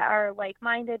people that are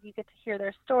like-minded. You get to hear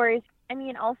their stories. I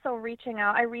mean, also reaching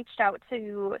out. I reached out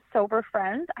to sober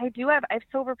friends. I have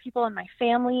sober people in my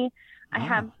family. I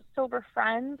have sober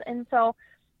friends. And so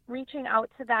reaching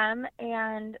out to them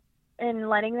and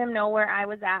letting them know where I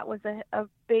was at was a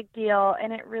big deal.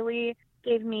 And it really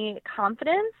gave me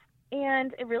confidence,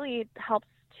 and it really helps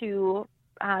to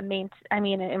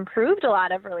it improved a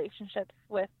lot of relationships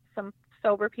with some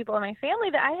sober people in my family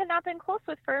that I had not been close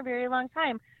with for a very long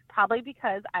time, probably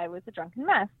because I was a drunken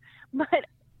mess. But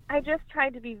I just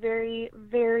tried to be very,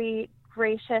 very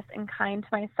gracious and kind to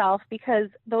myself, because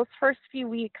those first few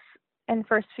weeks and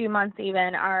first few months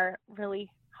even are really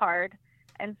hard.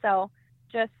 And so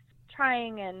just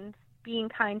trying and being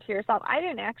kind to yourself. I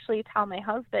didn't actually tell my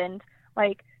husband,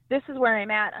 like, this is where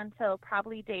I'm at until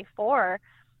probably day 4.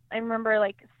 I remember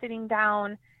like sitting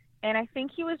down, and I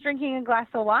think he was drinking a glass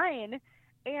of wine,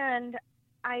 and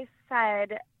I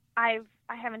said, I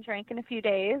haven't drank in a few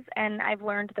days, and I've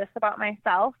learned this about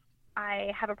myself.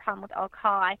 I have a problem with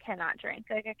alcohol. I cannot drink.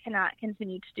 Like, I cannot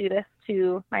continue to do this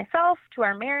to myself, to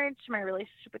our marriage, to my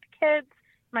relationship with the kids,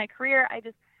 my career. I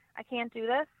can't do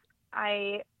this.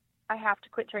 I have to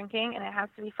quit drinking, and it has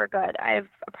to be for good. I have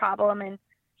a problem. And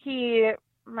he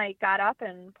got up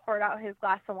and poured out his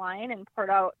glass of wine and poured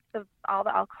out all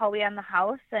the alcohol we had in the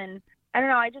house. And I don't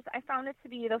know, I found it to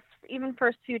be, those even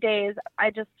first few days, I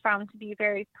just found to be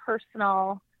very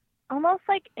personal, almost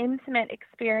like intimate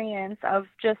experience of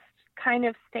just kind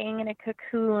of staying in a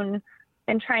cocoon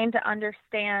and trying to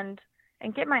understand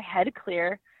and get my head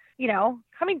clear,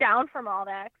 coming down from all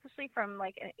that, especially from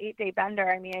like an 8-day bender.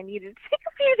 I mean, I needed to take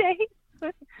a few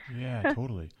days. Yeah,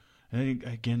 totally. And I think,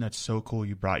 again, that's so cool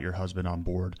you brought your husband on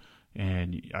board.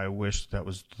 And I wish that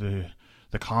was the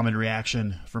common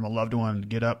reaction from a loved one: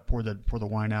 get up, pour the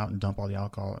wine out, and dump all the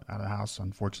alcohol out of the house.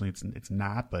 Unfortunately, it's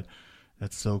not, but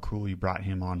that's so cool you brought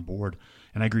him on board.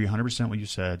 And I agree 100% what you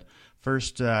said.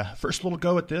 First little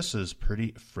go at this is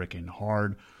pretty freaking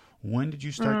hard. When did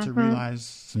you start to realize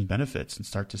some benefits and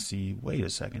start to see, wait a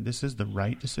second, this is the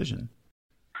right decision?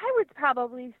 I would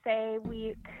probably say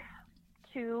week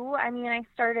 2. I mean, I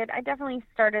definitely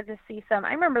started to see some.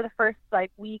 I remember the first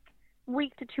week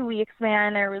to 2 weeks,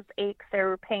 man, there was aches, there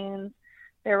were pains,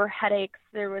 there were headaches,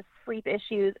 there was sleep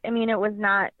issues. I mean, it was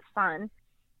not fun.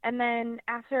 And then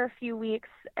after a few weeks,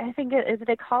 I think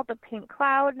they call it the pink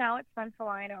cloud. Now it's been so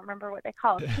long, I don't remember what they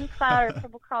call it. Pink cloud or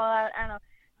purple cloud, I don't know.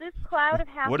 This cloud of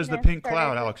happiness. What is the pink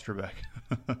cloud, Alex Trebek?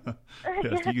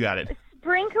 Yes, you got it.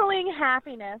 Sprinkling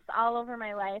happiness all over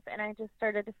my life, and I just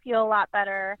started to feel a lot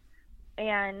better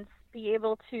and be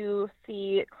able to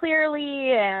see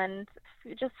clearly and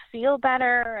just feel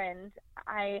better. And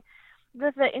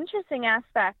the interesting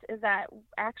aspect is that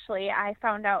actually I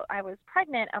found out I was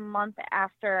pregnant a month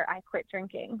after I quit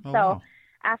drinking. Wow.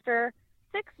 After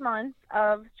 6 months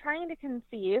of trying to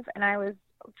conceive, and I was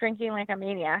drinking like a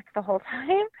maniac the whole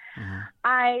time,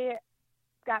 I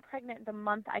got pregnant the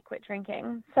month I quit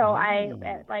drinking. So I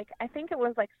think it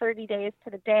was like 30 days to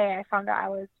the day I found out I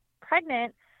was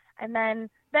pregnant, and then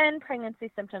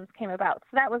pregnancy symptoms came about.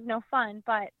 So that was no fun.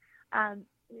 But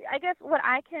I guess what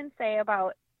I can say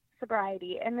about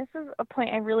sobriety, and this is a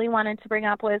point I really wanted to bring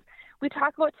up, was we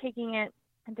talk about taking it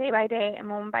day by day and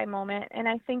moment by moment, and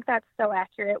I think that's so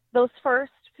accurate. Those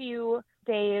first few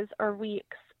days or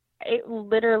weeks, it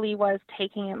literally was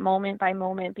taking it moment by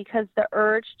moment, because the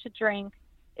urge to drink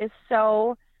is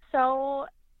so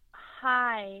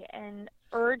high and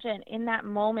urgent in that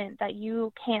moment that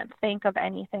you can't think of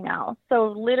anything else. So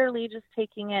literally just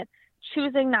taking it,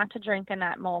 choosing not to drink in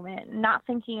that moment, not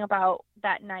thinking about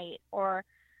that night or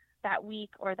that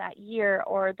week or that year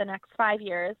or the next 5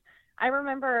 years. I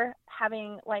remember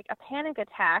having like a panic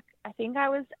attack. I think I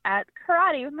was at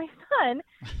karate with my son,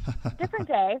 different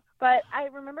day, but I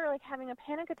remember like having a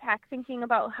panic attack thinking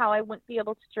about how I wouldn't be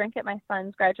able to drink at my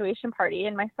son's graduation party,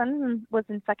 and my son was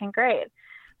in 2nd grade.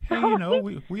 Hey,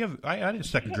 I had a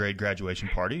 2nd grade graduation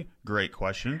party. Great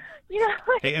question.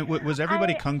 Hey, and was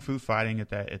everybody kung fu fighting at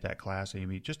that class,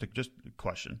 Amy? Just a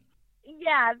question.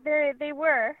 Yeah, they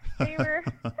were. It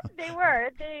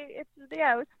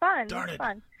was fun. Darn it was it.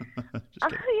 fun.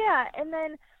 Yeah, and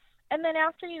then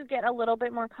after you get a little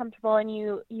bit more comfortable and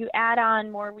you add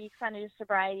on more weeks onto your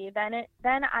sobriety, then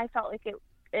I felt like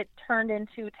it turned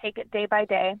into take it day by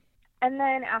day. And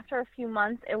then after a few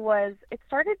months, it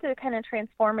started to kind of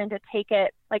transform into take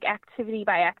it like activity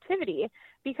by activity,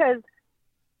 because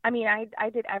I mean, I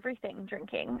did everything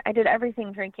drinking.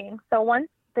 So once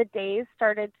the days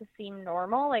started to seem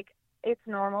normal, like it's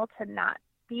normal to not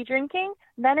be drinking,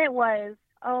 then it was,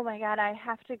 oh my God, I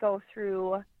have to go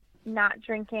through not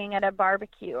drinking at a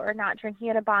barbecue, or not drinking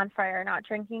at a bonfire, not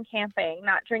drinking camping,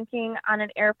 not drinking on an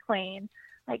airplane.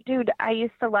 Like, dude, I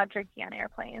used to love drinking on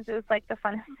airplanes. It was like the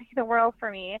funnest thing in the world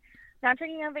for me. Not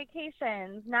drinking on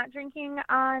vacations, not drinking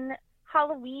on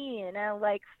Halloween,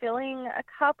 like filling a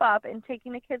cup up and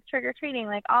taking the kids trick-or-treating,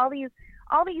 like all these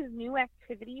new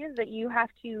activities that you have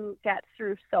to get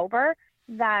through sober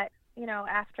that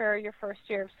after your first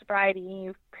year of sobriety,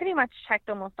 you pretty much checked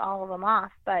almost all of them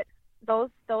off, but those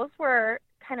were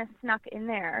kind of snuck in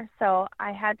there. So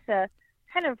I had to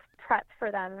kind of prep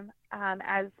for them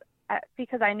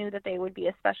because I knew that they would be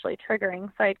especially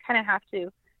triggering. So I'd kind of have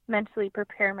to mentally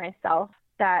prepare myself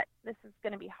that this is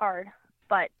going to be hard,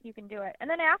 but you can do it. And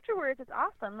then afterwards, it's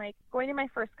awesome. Like going to my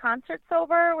first concert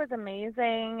sober was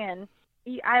amazing, and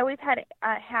I always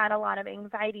had a lot of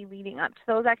anxiety leading up to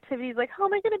those activities. Like, how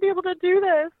am I going to be able to do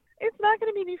this? It's not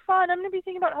going to be any fun. I'm going to be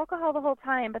thinking about alcohol the whole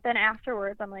time. But then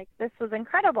afterwards, I'm like, this was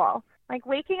incredible. Like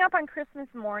waking up on Christmas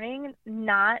morning,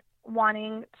 not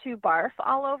wanting to barf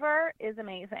all over is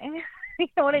amazing. You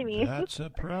know what I mean? That's a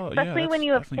pro. Especially when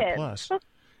you have kids. Plus.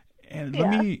 And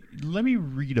let me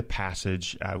read a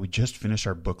passage. We just finished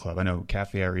our book club. I know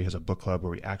Cafe RE has a book club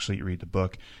where we actually read the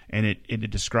book, and it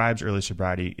describes early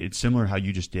sobriety. It's similar to how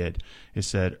you just did. It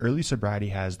said, early sobriety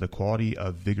has the quality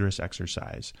of vigorous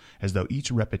exercise, as though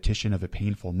each repetition of a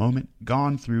painful moment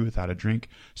gone through without a drink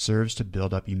serves to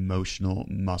build up emotional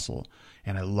muscle.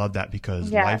 And I love that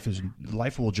because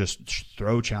life will just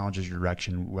throw challenges your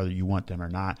direction, whether you want them or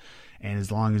not. And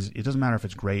as long as it doesn't matter if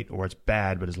it's great or it's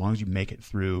bad, but as long as you make it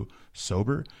through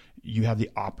sober, you have the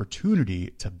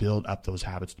opportunity to build up those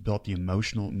habits, to build up the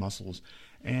emotional muscles.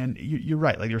 And you're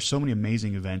right. Like there's so many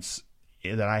amazing events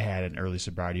that I had in early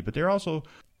sobriety, but there are also,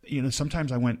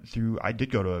 sometimes I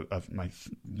did go to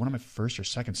one of my first or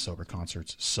second sober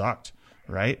concerts. Sucked,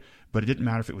 right? But it didn't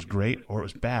matter if it was great or it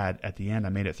was bad. At the end, I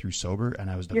made it through sober,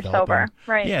 and I was developing, sober,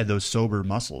 right? Yeah, those sober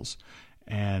muscles.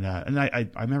 And I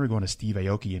remember going to Steve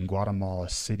Aoki in Guatemala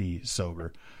City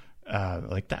sober.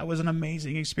 Like that was an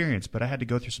amazing experience, but I had to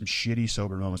go through some shitty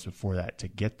sober moments before that to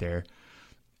get there.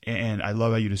 And I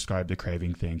love how you described the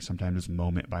craving thing. Sometimes it's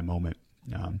moment by moment.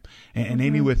 And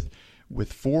Amy, with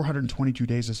 422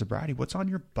 days of sobriety, what's on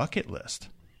your bucket list?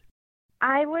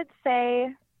 I would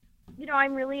say,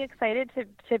 I'm really excited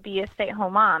to be a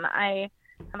stay-at-home mom. I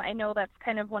know that's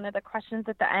kind of one of the questions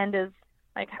at the end is,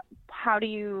 like, how do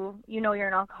you're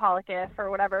an alcoholic if or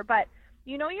whatever, but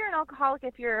you're an alcoholic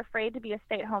if you're afraid to be a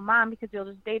stay-at-home mom because you'll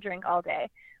just day drink all day.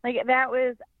 Like that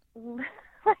was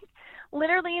like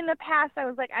literally in the past I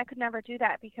was like, I could never do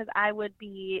that because I would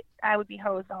be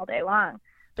hosed all day long.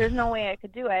 There's no way I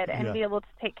could do it and be able to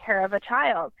take care of a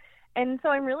child. And so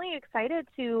I'm really excited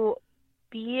to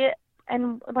be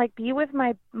with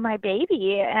my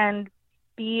baby and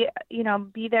be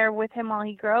there with him while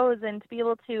he grows, and to be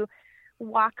able to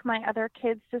walk my other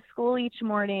kids to school each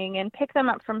morning and pick them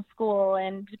up from school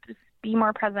and just be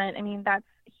more present. I mean, that's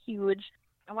huge.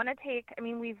 I want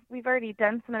to we've already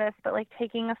done some of this, but like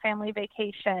taking a family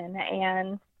vacation.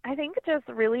 And I think just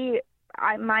really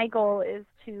my goal is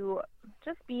to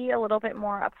just be a little bit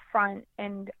more upfront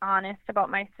and honest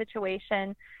about my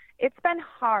situation. It's been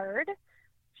hard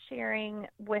sharing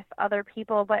with other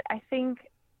people, but I think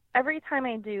every time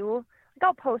I do,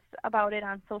 I'll post about it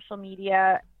on social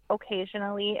media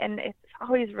occasionally, and it's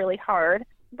always really hard.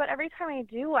 But every time I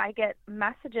do, I get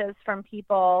messages from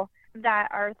people that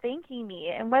are thanking me,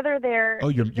 and whether they're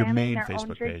your main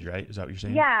Facebook page, right? Is that what you're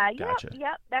saying? Yeah, gotcha.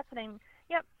 Yep, that's what I'm.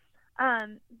 Yep.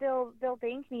 They'll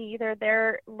thank me. Either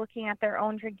they're looking at their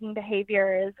own drinking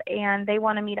behaviors and they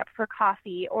want to meet up for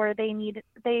coffee, or they need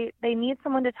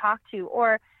someone to talk to,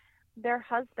 or their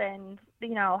husband,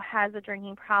 has a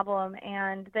drinking problem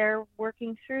and they're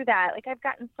working through that. Like I've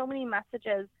gotten so many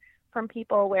messages from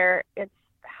people where it's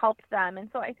helped them. And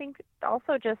so I think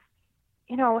also just,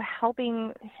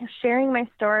 sharing my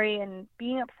story and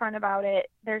being upfront about it,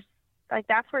 there's like,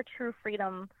 that's where true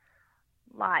freedom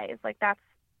lies. Like that's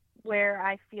where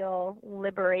I feel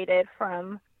liberated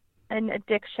from an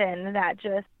addiction that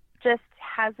just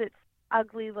has its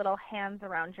ugly little hands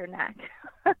around your neck.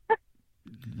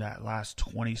 That last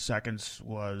 20 seconds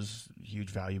was a huge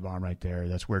value bomb right there.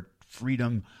 That's where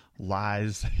freedom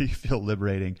lies. You feel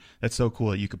liberating. That's so cool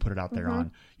that you could put it out there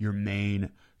on your main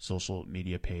social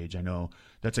media page. I know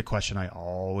that's a question I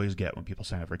always get when people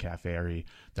sign up for Cafe RE.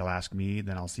 They'll ask me,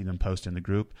 then I'll see them post in the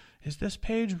group, is this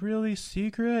page really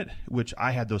secret? Which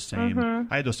I had those same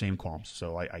qualms.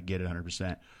 So I get it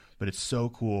 100%. But it's so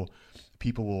cool.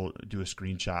 People will do a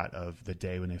screenshot of the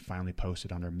day when they finally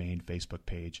posted on their main Facebook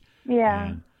page. Yeah.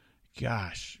 And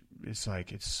gosh, it's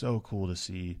so cool to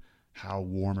see how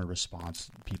warm a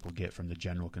response people get from the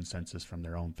general consensus from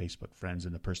their own Facebook friends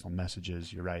and the personal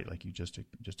messages. You're right, like you just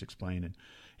explained. And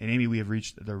Amy, we have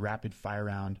reached the rapid fire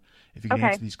round. If you can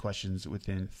answer these questions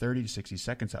within 30 to 60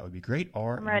 seconds, that would be great.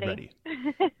 Are you ready?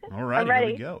 All right, here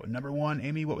we go. Number one,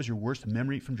 Amy, what was your worst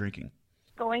memory from drinking?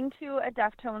 going to a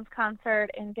Deftones concert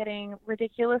and getting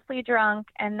ridiculously drunk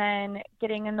and then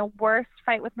getting in the worst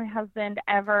fight with my husband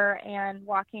ever and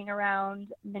walking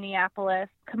around Minneapolis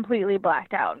completely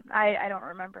blacked out. I don't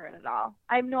remember it at all.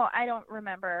 I don't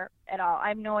remember at all. I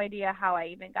have no idea how I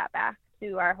even got back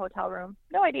to our hotel room.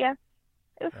 No idea.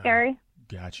 It was scary.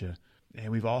 Gotcha.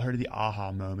 And we've all heard of the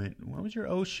aha moment. What was your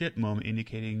oh shit moment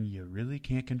indicating you really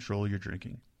can't control your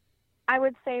drinking? I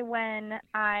would say when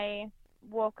I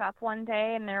woke up one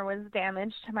day and there was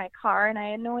damage to my car and I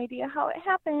had no idea how it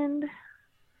happened.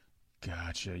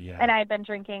 Gotcha, yeah. And I had been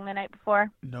drinking the night before.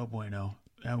 No bueno.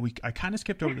 I kind of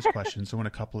skipped over this question, so I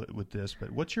want to couple it with this. But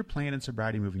what's your plan in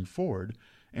sobriety moving forward?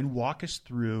 And walk us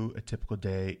through a typical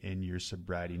day in your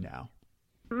sobriety now.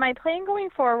 My plan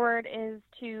going forward is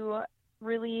to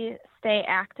really stay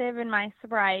active in my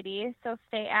sobriety. So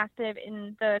stay active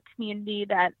in the community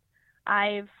that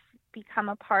I've become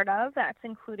a part of. That's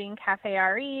including Cafe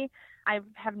RE. I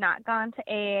have not gone to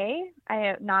AA. I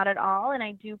have not at all, and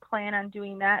I do plan on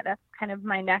doing that. That's kind of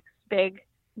my next big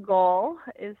goal,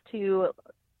 is to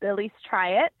at least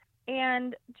try it,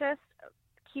 and just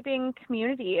keeping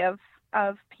community of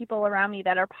people around me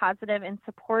that are positive and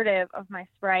supportive of my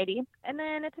sobriety. And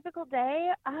then a typical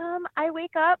day, I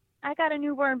wake up. I got a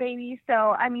newborn baby, so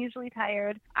I'm usually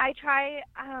tired. I try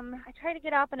to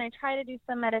get up and I try to do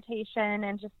some meditation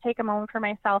and just take a moment for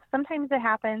myself. Sometimes it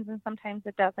happens and sometimes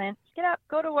it doesn't. Get up,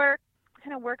 go to work,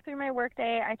 kind of work through my work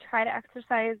day. I try to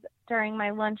exercise during my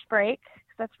lunch break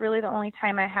because that's really the only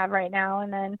time I have right now.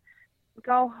 And then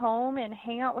go home and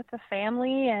hang out with the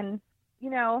family and,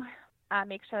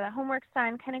 make sure that homework's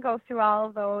done, kind of go through all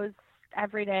of those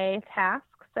everyday tasks.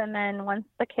 And then once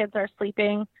the kids are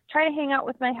sleeping, try to hang out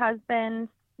with my husband.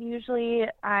 Usually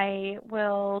I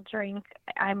will drink.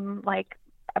 I'm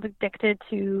addicted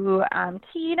to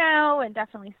tea now, and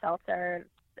definitely seltzer.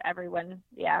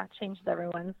 Changes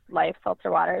everyone's life.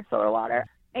 Seltzer water, soda water.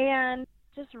 And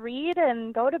just read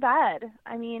and go to bed.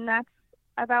 I mean, that's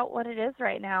about what it is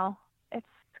right now. It's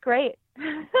great.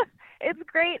 It's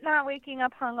great not waking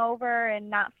up hungover and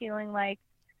not feeling like,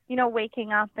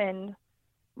 waking up and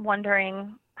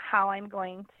wondering how I'm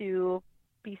going to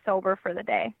be sober for the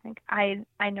day.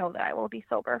 I know that I will be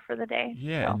sober for the day.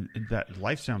 Yeah, so. and that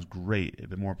life sounds great,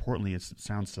 but more importantly, it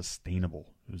sounds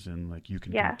sustainable. As in, you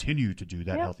can continue to do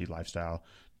that healthy lifestyle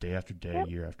day after day,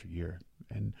 year after year.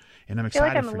 And I'm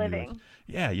excited I feel like for I'm living.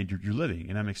 You. Yeah, you're living,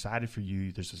 and I'm excited for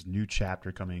you. There's this new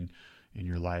chapter coming in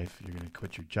your life. You're going to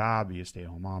quit your job, be a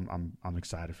stay-at-home mom. I'm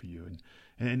excited for you.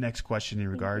 And the next question in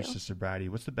regards to sobriety,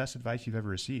 what's the best advice you've ever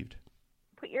received?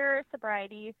 Put your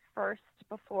sobriety first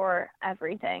before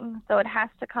everything. So it has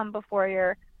to come before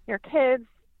your kids.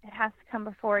 It has to come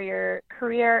before your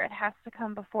career. It has to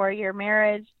come before your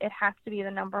marriage. It has to be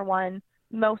the number one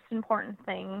most important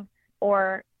thing,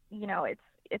 or,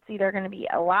 it's either going to be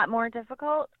a lot more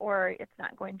difficult or it's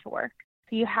not going to work.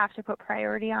 So you have to put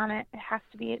priority on it. It has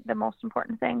to be the most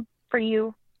important thing for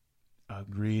you.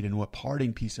 Agreed. And what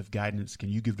parting piece of guidance can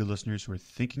you give to listeners who are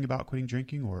thinking about quitting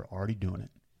drinking or already doing it?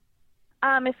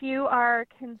 If you are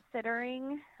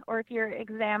considering, or if you're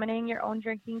examining your own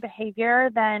drinking behavior,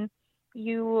 then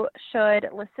you should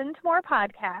listen to more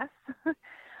podcasts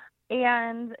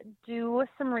and do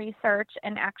some research.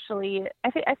 And actually,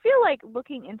 I feel like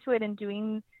looking into it and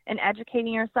doing and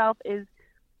educating yourself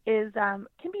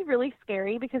can be really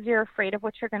scary because you're afraid of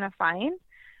what you're going to find.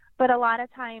 But a lot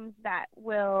of times that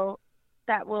will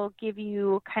give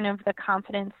you kind of the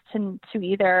confidence to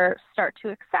either start to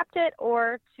accept it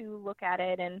or to look at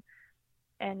it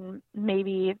and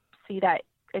maybe see that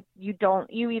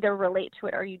you either relate to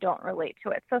it or you don't relate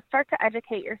to it. So start to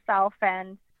educate yourself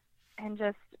and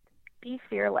just be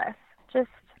fearless. Just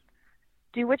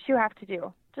do what you have to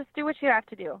do. Just do what you have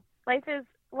to do. Life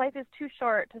is too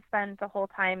short to spend the whole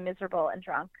time miserable and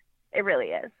drunk. It really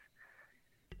is.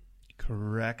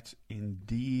 Correct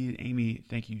indeed. Amy,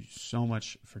 thank you so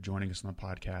much for joining us on the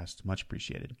podcast. Much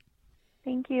appreciated.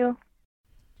 Thank you.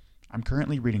 I'm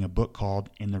currently reading a book called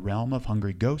In the Realm of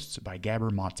Hungry Ghosts by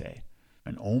Gabor Mate.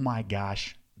 And oh my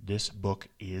gosh, this book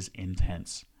is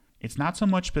intense. It's not so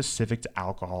much specific to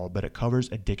alcohol, but it covers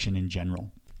addiction in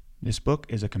general. This book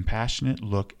is a compassionate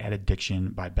look at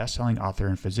addiction by best-selling author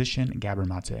and physician Gabor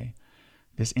Mate.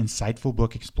 This insightful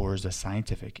book explores the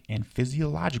scientific and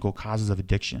physiological causes of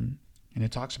addiction, and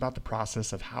it talks about the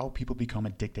process of how people become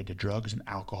addicted to drugs and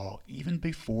alcohol even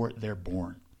before they're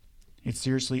born. It's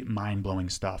seriously mind-blowing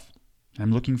stuff. And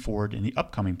I'm looking forward in the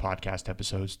upcoming podcast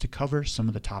episodes to cover some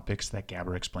of the topics that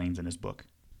Gabor explains in his book.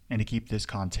 And to keep this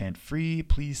content free,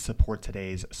 please support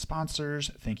today's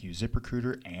sponsors. Thank you,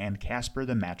 ZipRecruiter and Casper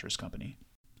the Mattress Company.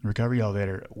 Recovery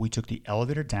elevator. We took the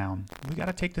elevator down. We got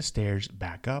to take the stairs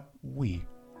back up. We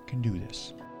can do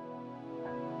this.